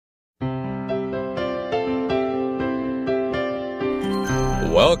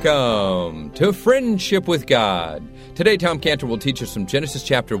Welcome to Friendship with God. Today, Tom Cantor will teach us from Genesis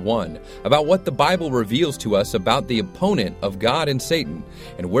chapter 1 about what the Bible reveals to us about the opponent of God and Satan,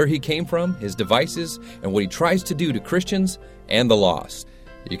 and where he came from, his devices, and what he tries to do to Christians and the lost.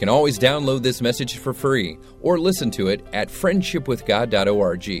 You can always download this message for free or listen to it at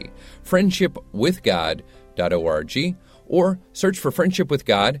friendshipwithgod.org, friendshipwithgod.org, or search for Friendship with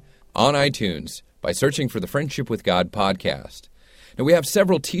God on iTunes by searching for the Friendship with God podcast. Now, we have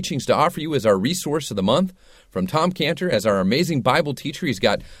several teachings to offer you as our resource of the month. From Tom Cantor, as our amazing Bible teacher, he's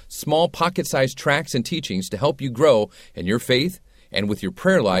got small pocket-sized tracts and teachings to help you grow in your faith and with your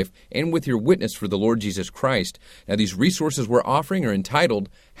prayer life and with your witness for the Lord Jesus Christ. Now, these resources we're offering are entitled,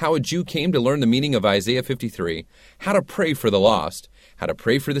 How a Jew Came to Learn the Meaning of Isaiah 53, How to Pray for the Lost, How to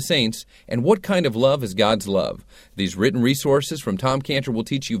Pray for the Saints, and What Kind of Love is God's Love. These written resources from Tom Cantor will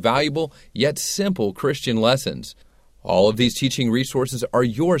teach you valuable yet simple Christian lessons. All of these teaching resources are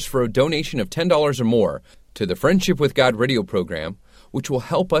yours for a donation of $10 or more to the Friendship with God radio program, which will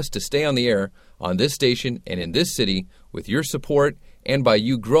help us to stay on the air on this station and in this city with your support and by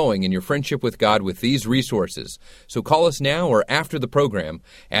you growing in your friendship with God with these resources. So call us now or after the program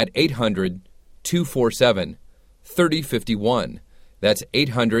at 800-247-3051. That's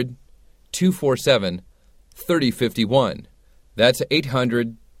 800-247-3051. That's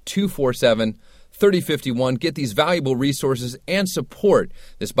 800-247-3051. 3051. Get these valuable resources and support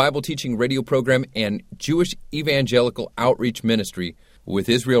this Bible teaching radio program and Jewish Evangelical Outreach Ministry with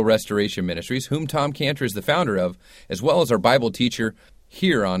Israel Restoration Ministries, whom Tom Cantor is the founder of, as well as our Bible teacher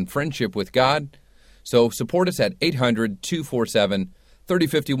here on Friendship with God. So support us at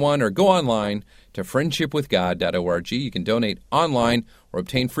 800-247-3051 or go online to friendshipwithgod.org. You can donate online or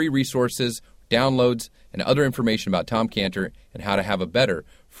obtain free resources, downloads, and other information about Tom Cantor and how to have a better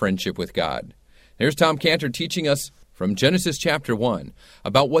friendship with God. Here's Tom Cantor teaching us from Genesis chapter 1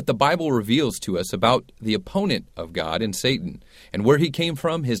 about what the Bible reveals to us about the opponent of God and Satan, and where he came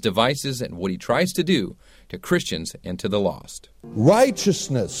from, his devices, and what he tries to do to Christians and to the lost.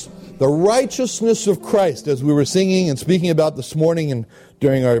 Righteousness, the righteousness of Christ, as we were singing and speaking about this morning and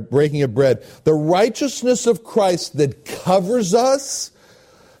during our breaking of bread, the righteousness of Christ that covers us,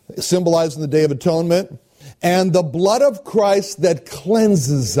 symbolized in the Day of Atonement, and the blood of Christ that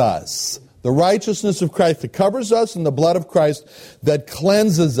cleanses us. The righteousness of Christ that covers us and the blood of Christ that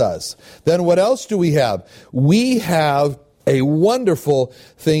cleanses us. Then what else do we have? We have a wonderful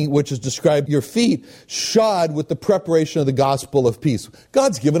thing which is described, your feet shod with the preparation of the gospel of peace.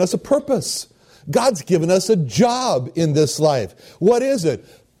 God's given us a purpose. God's given us a job in this life. What is it?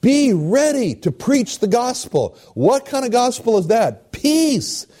 Be ready to preach the gospel. What kind of gospel is that?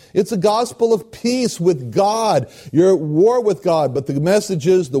 Peace. It's a gospel of peace with God. You're at war with God, but the message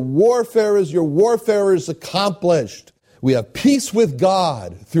is your warfare is accomplished. We have peace with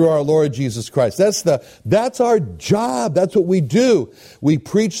God through our Lord Jesus Christ. That's our job. That's what we do. We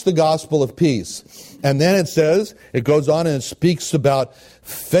preach the gospel of peace. And then it goes on and it speaks about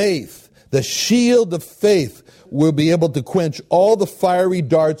faith. The shield of faith will be able to quench all the fiery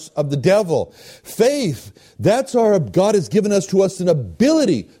darts of the devil. Faith, God has given to us an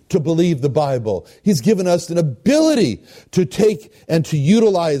ability to believe the Bible. He's given us an ability to take and to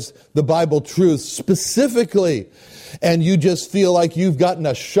utilize the Bible truth specifically. And you just feel like you've gotten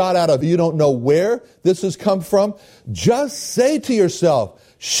a shot out of, you don't know where this has come from. Just say to yourself,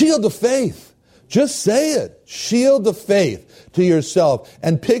 shield of faith. Just say it. Shield of faith to yourself.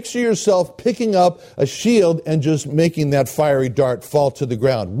 And picture yourself picking up a shield and just making that fiery dart fall to the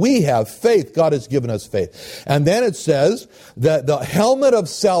ground. We have faith. God has given us faith. And then it says that the helmet of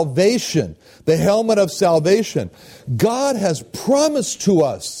salvation, God has promised to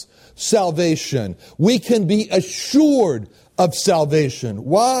us salvation. We can be assured of salvation.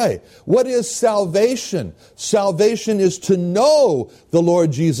 Why? What is salvation? Salvation is to know the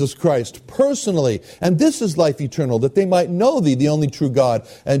Lord Jesus Christ personally. And this is life eternal, that they might know thee, the only true God,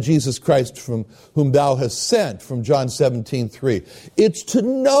 and Jesus Christ from whom thou hast sent, from John 17:3. It's to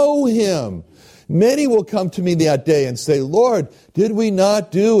know him. Many will come to me that day and say, Lord, did we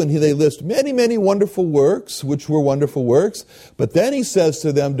not do? And they list many, many wonderful works, which were wonderful works. But then he says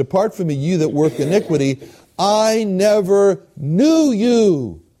to them, depart from me, you that work iniquity. I never knew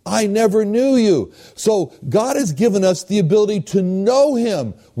you. I never knew you. So God has given us the ability to know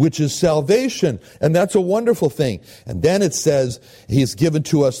him, which is salvation. And that's a wonderful thing. And then it says he's given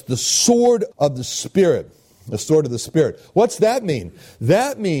to us the sword of the Spirit. The sword of the Spirit. What's that mean?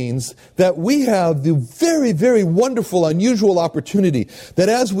 That means that we have the very, very wonderful, unusual opportunity that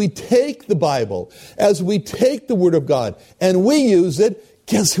as we take the Bible, as we take the Word of God, and we use it,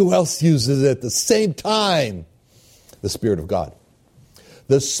 guess who else uses it at the same time? The Spirit of God.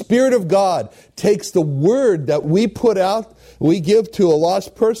 The Spirit of God takes the word that we put out, we give to a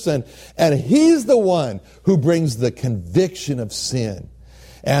lost person, and He's the one who brings the conviction of sin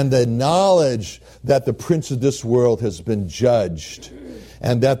and the knowledge that the prince of this world has been judged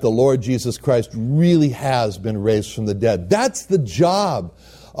and that the Lord Jesus Christ really has been raised from the dead. That's the job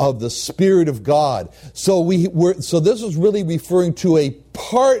of the Spirit of God. So this is really referring to a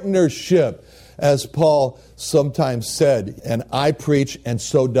partnership, as Paul sometimes said, and I preach, and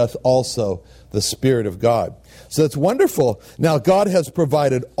so doth also the Spirit of God. So it's wonderful. Now, God has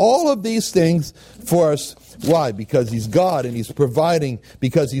provided all of these things for us. Why? Because He's God, and He's providing,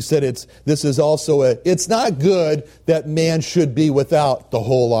 because He said it's not good that man should be without the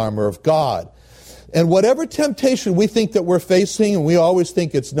whole armor of God. And whatever temptation we think that we're facing, and we always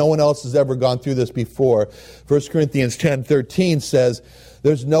think it's no one else has ever gone through this before, 1 Corinthians 10:13 says,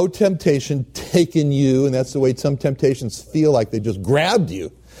 there's no temptation taken you, and that's the way some temptations feel like they just grabbed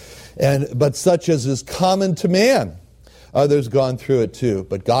you, but such as is common to man. Others gone through it too.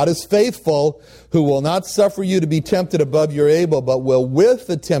 But God is faithful, who will not suffer you to be tempted above your able, but will with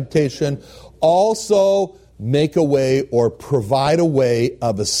the temptation also make a way or provide a way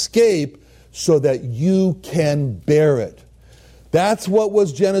of escape so that you can bear it. That's what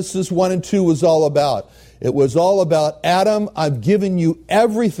was Genesis 1 and 2 was all about. It was all about, Adam, I've given you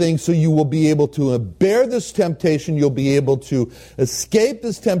everything so you will be able to bear this temptation. You'll be able to escape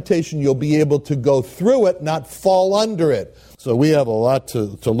this temptation. You'll be able to go through it, not fall under it. So we have a lot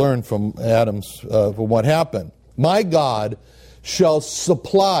to learn from from what happened. My God shall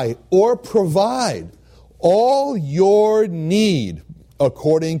supply or provide all your need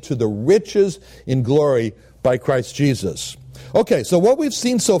according to the riches in glory by Christ Jesus. Okay, so what we've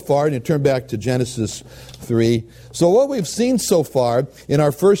seen so far, and you turn back to Genesis 3. So what we've seen so far in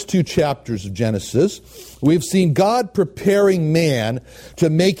our first two chapters of Genesis, we've seen God preparing man to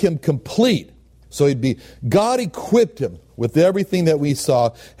make him complete. So God equipped him with everything that we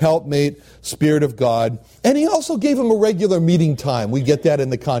saw, helpmate, Spirit of God. And He also gave him a regular meeting time. We get that in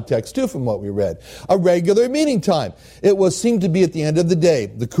the context too from what we read. A regular meeting time. It seemed to be at the end of the day,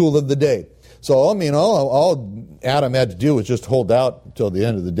 the cool of the day. So, all Adam had to do was just hold out until the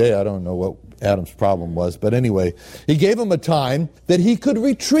end of the day. I don't know what Adam's problem was. But anyway, He gave him a time that he could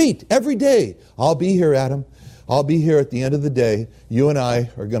retreat every day. I'll be here, Adam. I'll be here at the end of the day. You and I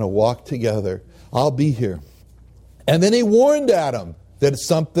are going to walk together. I'll be here. And then He warned Adam that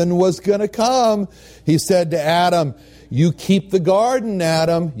something was going to come. He said to Adam, you keep the garden,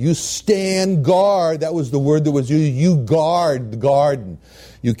 Adam. You stand guard. That was the word that was used. You guard the garden.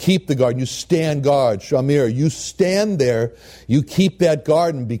 You keep the garden. You stand guard. Shamir, you stand there. You keep that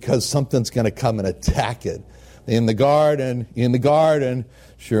garden because something's going to come and attack it. In the garden,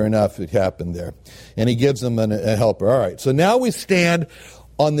 sure enough, it happened there. And He gives them a helper. All right, so now we stand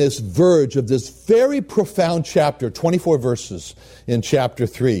on this verge of this very profound chapter, 24 verses in chapter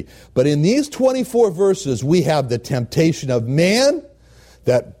 3. But in these 24 verses, we have the temptation of man,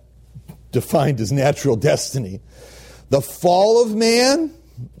 that defined his natural destiny. The fall of man,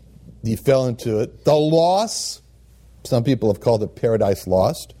 he fell into it. The loss, some people have called it paradise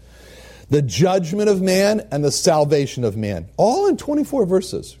lost. The judgment of man and the salvation of man. All in 24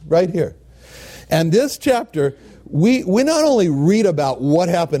 verses, right here. And this chapter, we not only read about what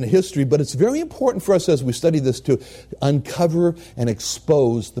happened in history, but it's very important for us as we study this to uncover and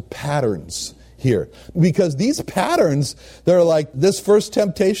expose the patterns here. Because these patterns, they're like, this first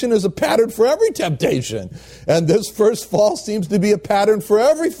temptation is a pattern for every temptation. And this first fall seems to be a pattern for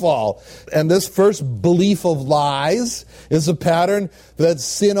every fall. And this first belief of lies is a pattern that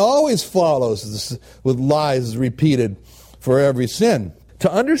sin always follows, with lies repeated for every sin.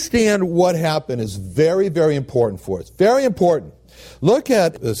 To understand what happened is very, very important for us. Very important. Look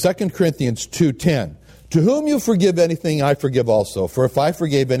at 2 Corinthians 2:10. To whom you forgive anything, I forgive also. For if I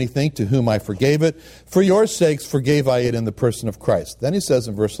forgave anything, to whom I forgave it, for your sakes forgave I it in the person of Christ. Then he says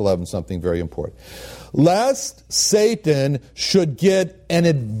in verse 11 something very important. Lest Satan should get an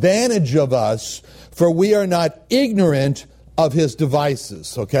advantage of us, for we are not ignorant of his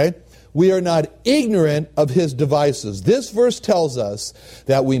devices. Okay? We are not ignorant of his devices. This verse tells us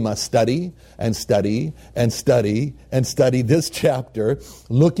that we must study and study and study and study this chapter,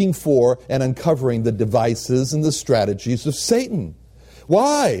 looking for and uncovering the devices and the strategies of Satan.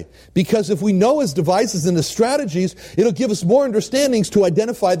 Why? Because if we know his devices and his strategies, it'll give us more understandings to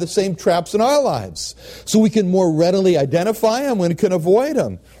identify the same traps in our lives. So we can more readily identify them and can avoid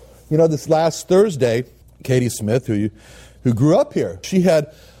them. You know, this last Thursday, Katie Smith, who grew up here, she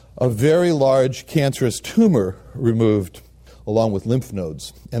had a very large cancerous tumor removed along with lymph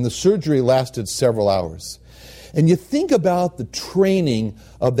nodes. And the surgery lasted several hours. And you think about the training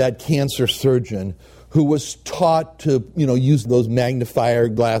of that cancer surgeon who was taught to, use those magnifier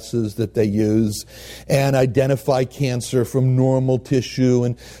glasses that they use and identify cancer from normal tissue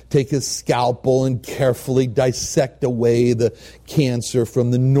and take a scalpel and carefully dissect away the cancer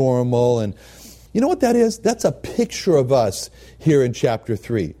from the normal. And you know what that is? That's a picture of us here in chapter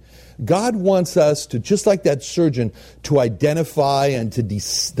 3. God wants us to, just like that surgeon, to identify and to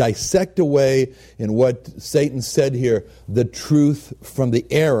dissect away, in what Satan said here, the truth from the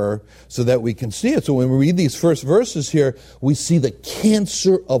error so that we can see it. So when we read these first verses here, we see the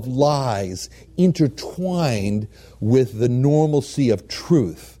cancer of lies intertwined with the normalcy of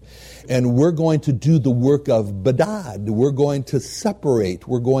truth. And we're going to do the work of badad. We're going to separate.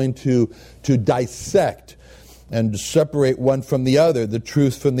 We're going to dissect and separate one from the other, the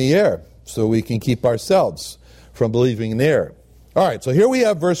truth from the error, so we can keep ourselves from believing in error. All right, so here we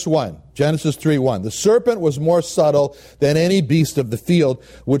have verse 1, Genesis 3:1. The serpent was more subtle than any beast of the field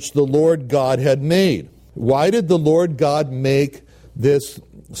which the Lord God had made. Why did the Lord God make this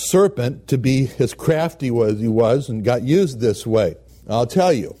serpent to be as crafty as he was and got used this way? I'll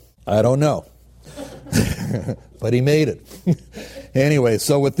tell you, I don't know. But he made it. Anyway,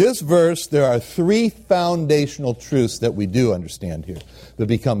 so with this verse, there are 3 foundational truths that we do understand here that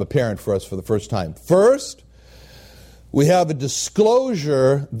become apparent for us for the first time. First, we have a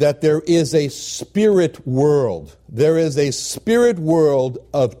disclosure that there is a spirit world. There is a spirit world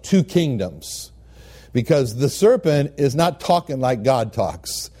of 2 kingdoms. Because the serpent is not talking like God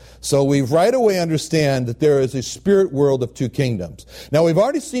talks. So we right away understand that there is a spirit world of 2 kingdoms. Now, we've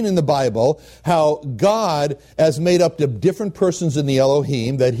already seen in the Bible how God has made up to different persons in the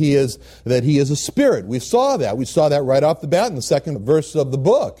Elohim, that he is a spirit. We saw that. We saw that right off the bat in the 2nd verse of the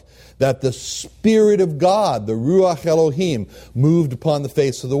book, that the Spirit of God, the Ruach Elohim, moved upon the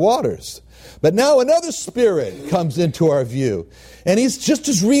face of the waters. But now another spirit comes into our view, and he's just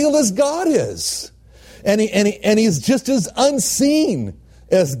as real as God is. And he's just as unseen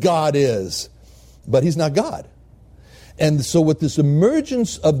as God is, but he's not God. And so with this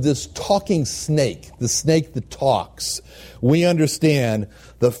emergence of this talking snake, the snake that talks, we understand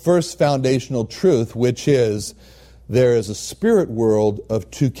the first foundational truth, which is there is a spirit world of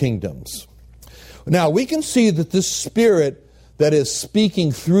 2 kingdoms. Now, we can see that this spirit that is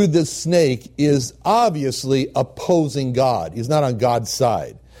speaking through this snake is obviously opposing God. He's not on God's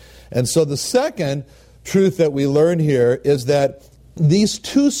side. And so the second truth that we learn here is that these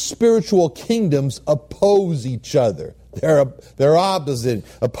 2 spiritual kingdoms oppose each other. They're opposite,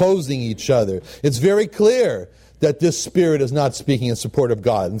 opposing each other. It's very clear that this spirit is not speaking in support of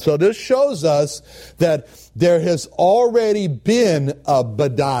God. And so this shows us that there has already been a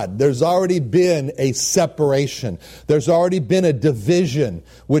badad. There's already been a separation. There's already been a division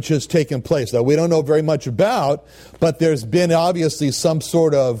which has taken place. Now, we don't know very much about, but there's been obviously some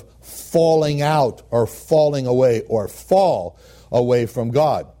sort of falling out or falling away or fall away from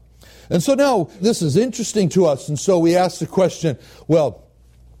God. And so now this is interesting to us, and so we ask the question, well,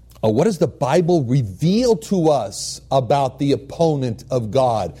 what does the Bible reveal to us about the opponent of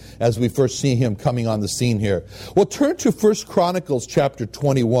God as we first see him coming on the scene here? Well, turn to 1 Chronicles chapter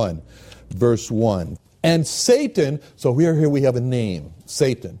 21, verse 1. And Satan, so here we have a name,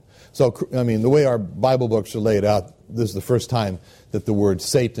 Satan. So, I mean, the way our Bible books are laid out, this is the first time that the word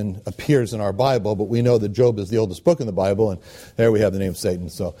Satan appears in our Bible, but we know that Job is the oldest book in the Bible, and there we have the name Satan.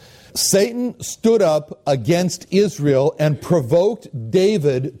 So, Satan stood up against Israel and provoked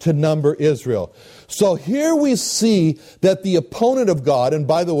David to number Israel. So here we see that the opponent of God, and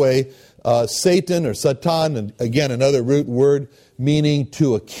by the way, Satan or Satan, and again another root word meaning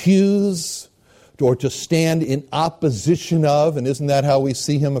to accuse or to stand in opposition of, and isn't that how we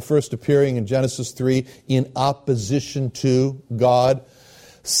see him first appearing in Genesis 3, in opposition to God?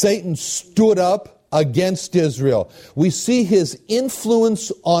 Satan stood up against Israel. We see his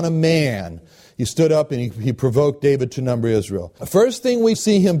influence on a man. He stood up and he provoked David to number Israel. The first thing we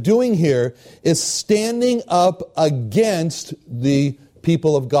see him doing here is standing up against the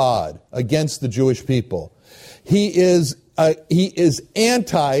people of God, against the Jewish people. He is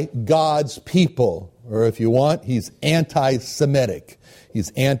anti-God's people, or if you want, he's anti-Semitic. He's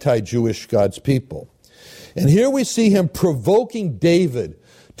anti-Jewish God's people. And here we see him provoking David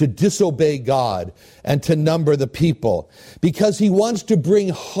to disobey God and to number the people because he wants to bring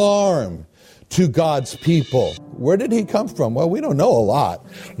harm to God's people. Where did he come from? Well, we don't know a lot.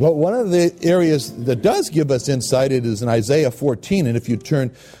 But one of the areas that does give us insight, it is in Isaiah 14. And if you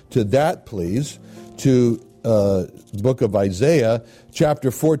turn to that, please, to book of Isaiah, chapter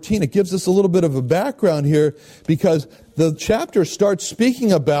 14, it gives us a little bit of a background here because the chapter starts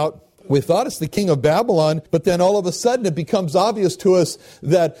speaking about We thought it's the king of Babylon, but then all of a sudden it becomes obvious to us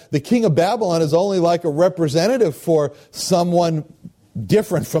that the king of Babylon is only like a representative for someone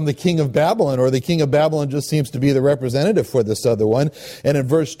different from the king of Babylon, or the king of Babylon just seems to be the representative for this other one. And in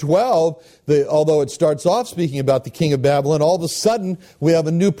verse 12, although it starts off speaking about the king of Babylon, all of a sudden we have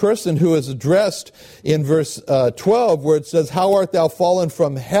a new person who is addressed in verse 12, where it says, "How art thou fallen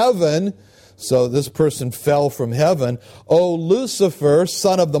from heaven?" So this person fell from heaven. "O Lucifer,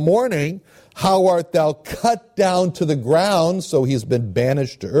 son of the morning, how art thou cut down to the ground?" So he's been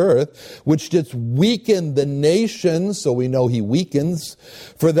banished to earth. "Which didst weaken the nations," so we know he weakens.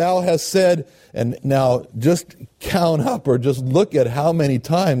 "For thou hast said," and now just count up or just look at how many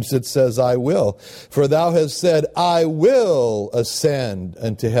times it says "I will." "For thou hast said, I will ascend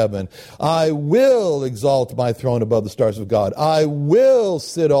unto heaven. I will exalt my throne above the stars of God. I will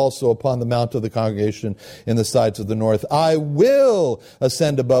sit also upon the mount of the congregation in the sides of the north. I will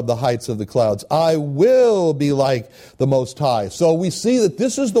ascend above the heights of the clouds. I will be like the Most High." So we see that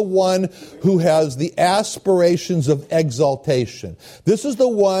this is the one who has the aspirations of exaltation. This is the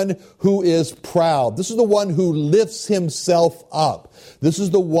one who is proud. This is the one who lifts himself up. This is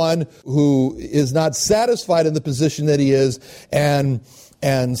the one who is not satisfied in the position that he is, and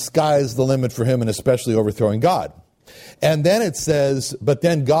sky's the limit for him, and especially overthrowing God. And then it says, but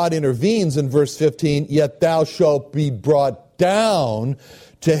then God intervenes in verse 15, "Yet thou shalt be brought down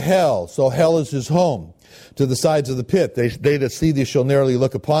to hell." So hell is his home. "To the sides of the pit. They that see thee shall narrowly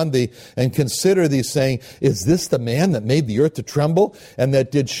look upon thee and consider thee, saying, Is this the man that made the earth to tremble and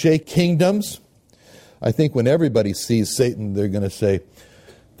that did shake kingdoms?" I think when everybody sees Satan, they're going to say,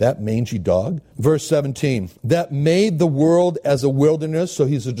 "That mangy dog." Verse 17, "That made the world as a wilderness," so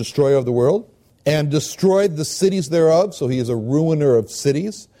he's a destroyer of the world, "and destroyed the cities thereof," so he is a ruiner of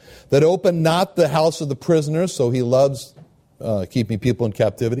cities. "That opened not the house of the prisoners," so he loves keeping people in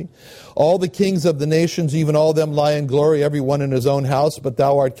captivity. "All the kings of the nations, even all them lie in glory, every one in his own house, but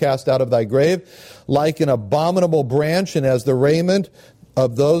thou art cast out of thy grave, like an abominable branch, and as the raiment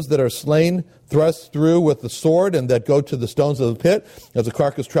of those that are slain, thrust through with the sword, and that go to the stones of the pit, as a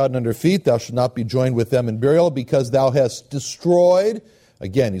carcass trodden under feet, thou shalt not be joined with them in burial, because thou hast destroyed,"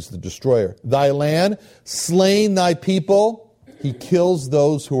 again, he's the destroyer, "thy land, slain thy people." He kills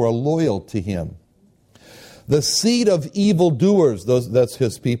those who are loyal to him. "The seed of evildoers," that's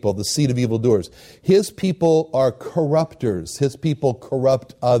his people, the seed of evildoers. His people are corrupters. His people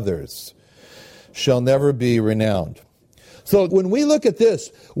corrupt others. "Shall never be renowned." So when we look at this,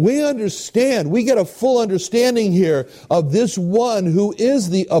 we understand, we get a full understanding here of this one who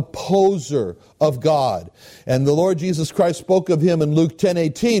is the opposer of God. And the Lord Jesus Christ spoke of him in Luke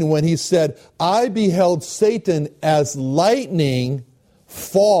 10:18 when he said, "I beheld Satan as lightning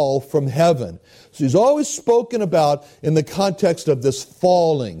fall from heaven." So he's always spoken about in the context of this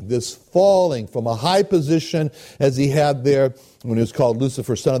falling from a high position as he had there when he was called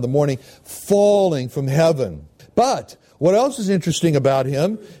Lucifer, son of the morning, falling from heaven. But what else is interesting about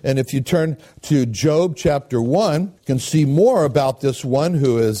him, and if you turn to Job chapter 1, you can see more about this one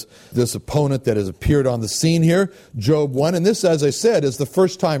who is this opponent that has appeared on the scene here, Job 1. And this, as I said, is the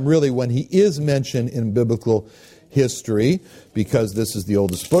first time really when he is mentioned in biblical history, because this is the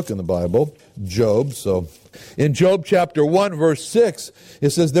oldest book in the Bible, Job. So in Job chapter 1, verse 6,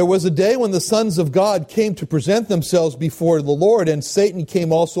 it says, "There was a day when the sons of God came to present themselves before the Lord, and Satan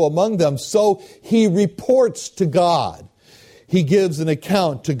came also among them. So he reports to God." He gives an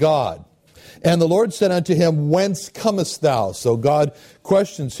account to God. "And the Lord said unto him, Whence comest thou?" So God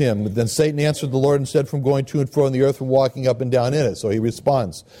questions him. Then Satan answered the Lord and said, "From going to and fro in the earth, from walking up and down in it." So he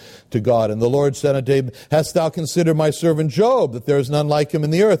responds to God. "And the Lord said unto him, Hast thou considered my servant Job, that there is none like him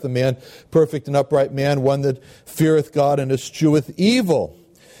in the earth, a man perfect and upright man, one that feareth God and escheweth evil?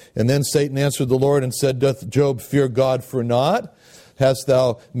 And then Satan answered the Lord and said, Doth Job fear God for naught? Hast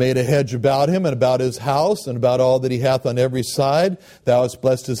thou made a hedge about him and about his house and about all that he hath on every side? Thou hast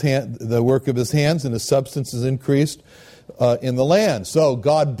blessed his hand, the work of his hands, and his substance is increased in the land." So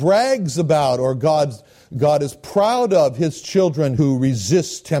God brags about, or God is proud of his children who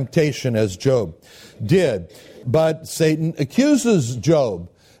resist temptation, as Job did. But Satan accuses Job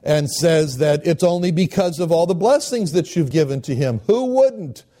and says that it's only because of all the blessings that you've given to him. Who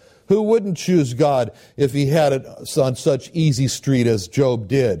wouldn't? Who wouldn't choose God if he had it on such easy street as Job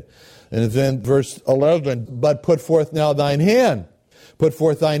did? And then verse 11, "But put forth now thine hand. Put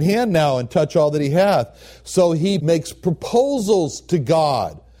forth thine hand now and touch all that he hath." So he makes proposals to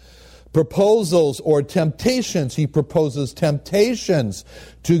God. Proposals or temptations. He proposes temptations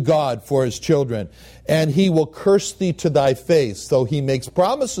to God for his children. "And he will curse thee to thy face." So he makes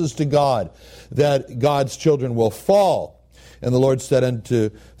promises to God that God's children will fall. And the Lord said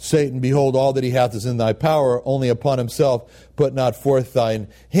unto Satan, Behold, all that he hath is in thy power, only upon himself put not forth thine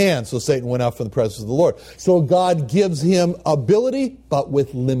hand. So Satan went out from the presence of the Lord. So God gives him ability, but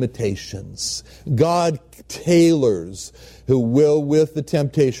with limitations. God tailors who will, with the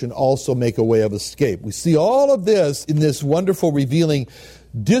temptation, also make a way of escape. We see all of this in this wonderful revealing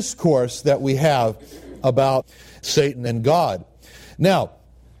discourse that we have about Satan and God. Now,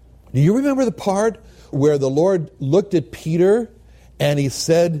 do you remember the part where the Lord looked at Peter and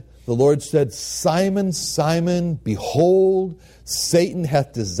the Lord said, Simon, Simon, behold, Satan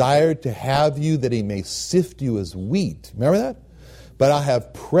hath desired to have you that he may sift you as wheat. Remember that? But I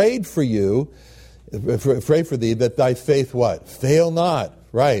have prayed for you, pray for thee, that thy faith what? Fail not.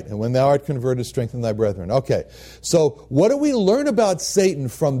 Right. And when thou art converted, strengthen thy brethren. Okay. So what do we learn about Satan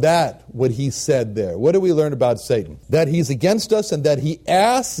from that, what he said there? What do we learn about Satan? That he's against us and that he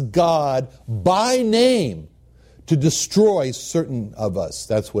asks God by name to destroy certain of us.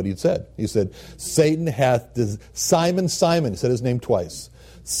 That's what he said. He said, Satan hath, Simon, Simon, he said his name twice.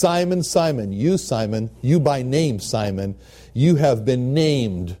 Simon, Simon, you by name, Simon, you have been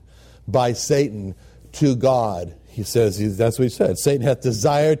named by Satan to God. He says, that's what he said. Satan hath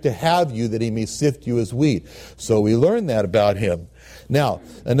desired to have you that he may sift you as wheat. So we learn that about him. Now,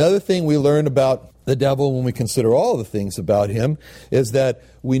 another thing we learn about the devil when we consider all the things about him is that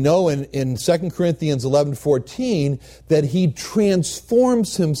we know in 2 Corinthians 11:14 that he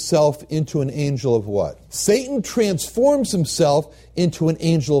transforms himself into an angel of what? Satan transforms himself into an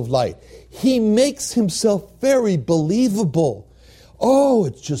angel of light. He makes himself very believable. Oh,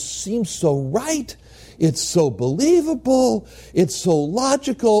 it just seems so right. It's so believable. It's so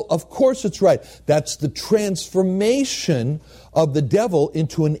logical. Of course it's right. That's the transformation of the devil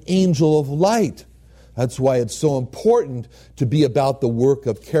into an angel of light. That's why it's so important to be about the work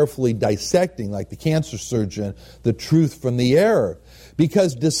of carefully dissecting, like the cancer surgeon, the truth from the error.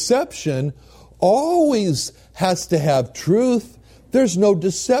 Because deception always has to have truth. There's no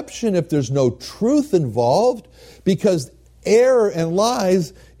deception if there's no truth involved, because error and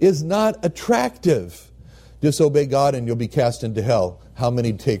lies is not attractive. Disobey God and you'll be cast into hell. How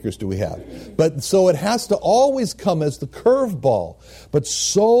many takers do we have? But so it has to always come as the curveball. But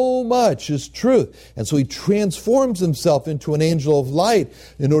so much is truth. And so he transforms himself into an angel of light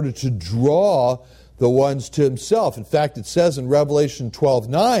in order to draw the ones to himself. In fact, it says in Revelation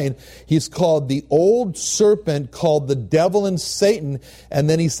 12:9, he's called the old serpent, called the devil and Satan. And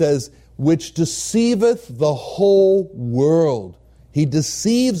then he says, which deceiveth the whole world. He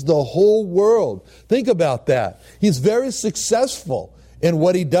deceives the whole world. Think about that. He's very successful in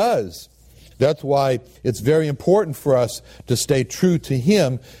what he does. That's why it's very important for us to stay true to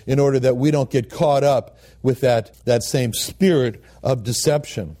him in order that we don't get caught up with that same spirit of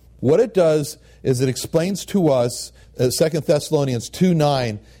deception. What it does is it explains to us, 2 Thessalonians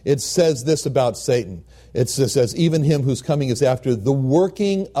 2:9, it says this about Satan. It says, even him whose coming is after the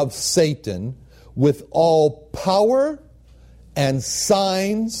working of Satan with all power and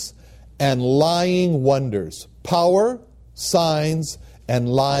signs and lying wonders. Power, signs, and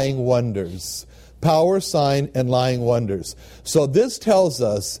lying wonders. Power, sign, and lying wonders. So this tells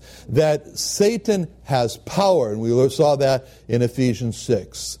us that Satan has power, and we saw that in Ephesians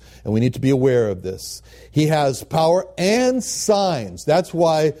 6. And we need to be aware of this. He has power and signs. That's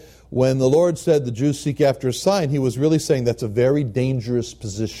why when the Lord said the Jews seek after a sign, he was really saying that's a very dangerous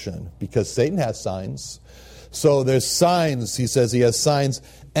position, because Satan has signs. So there's signs, he says he has signs,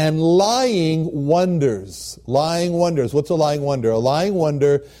 and lying wonders. Lying wonders. What's a lying wonder? A lying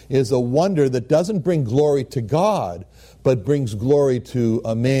wonder is a wonder that doesn't bring glory to God, but brings glory to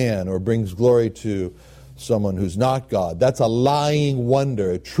a man or brings glory to someone who's not God. That's a lying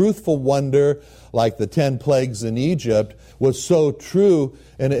wonder. A truthful wonder, like the 10 plagues in Egypt, was so true,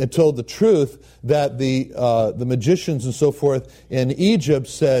 and it told the truth, that the magicians and so forth in Egypt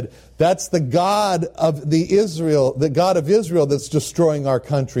said, that's the God of Israel that's destroying our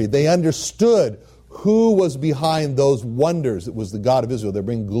country. They understood who was behind those wonders. It was the God of Israel. They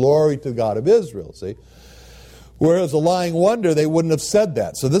bring glory to the God of Israel, see? Whereas a lying wonder, they wouldn't have said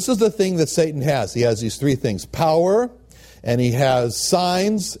that. So this is the thing that Satan has. He has these three things: power, and he has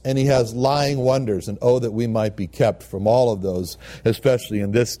signs, and he has lying wonders. And oh, that we might be kept from all of those, especially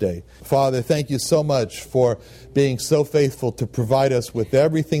in this day. Father, thank you so much for being so faithful to provide us with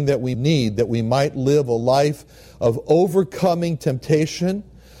everything that we need, that we might live a life of overcoming temptation,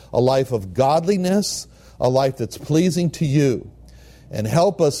 a life of godliness, a life that's pleasing to you. And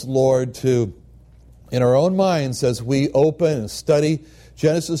help us, Lord, to, in our own minds, as we open and study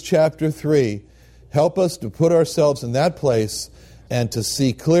Genesis chapter 3, help us to put ourselves in that place and to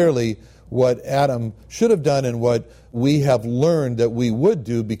see clearly what Adam should have done and what we have learned that we would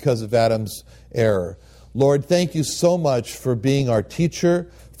do because of Adam's error. Lord, thank you so much for being our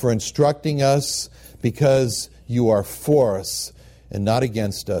teacher, for instructing us, because you are for us and not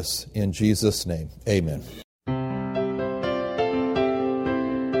against us. In Jesus' name, amen.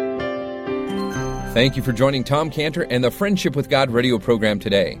 Thank you for joining Tom Cantor and the Friendship with God radio program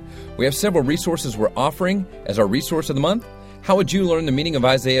today. We have several resources we're offering as our resource of the month. How would you learn the meaning of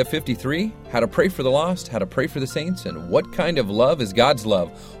Isaiah 53? How to pray for the lost, how to pray for the saints, and what kind of love is God's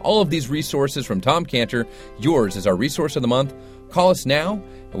love? All of these resources from Tom Cantor, yours is our resource of the month. Call us now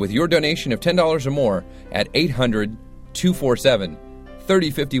with your donation of $10 or more at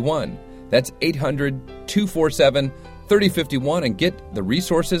 800-247-3051. That's 800-247-3051. 3051 and get the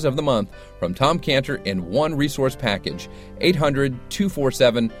resources of the month from Tom Cantor in one resource package,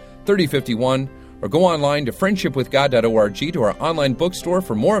 800-247-3051, or go online to friendshipwithgod.org to our online bookstore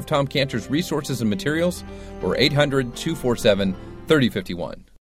for more of Tom Cantor's resources and materials, or 800-247-3051.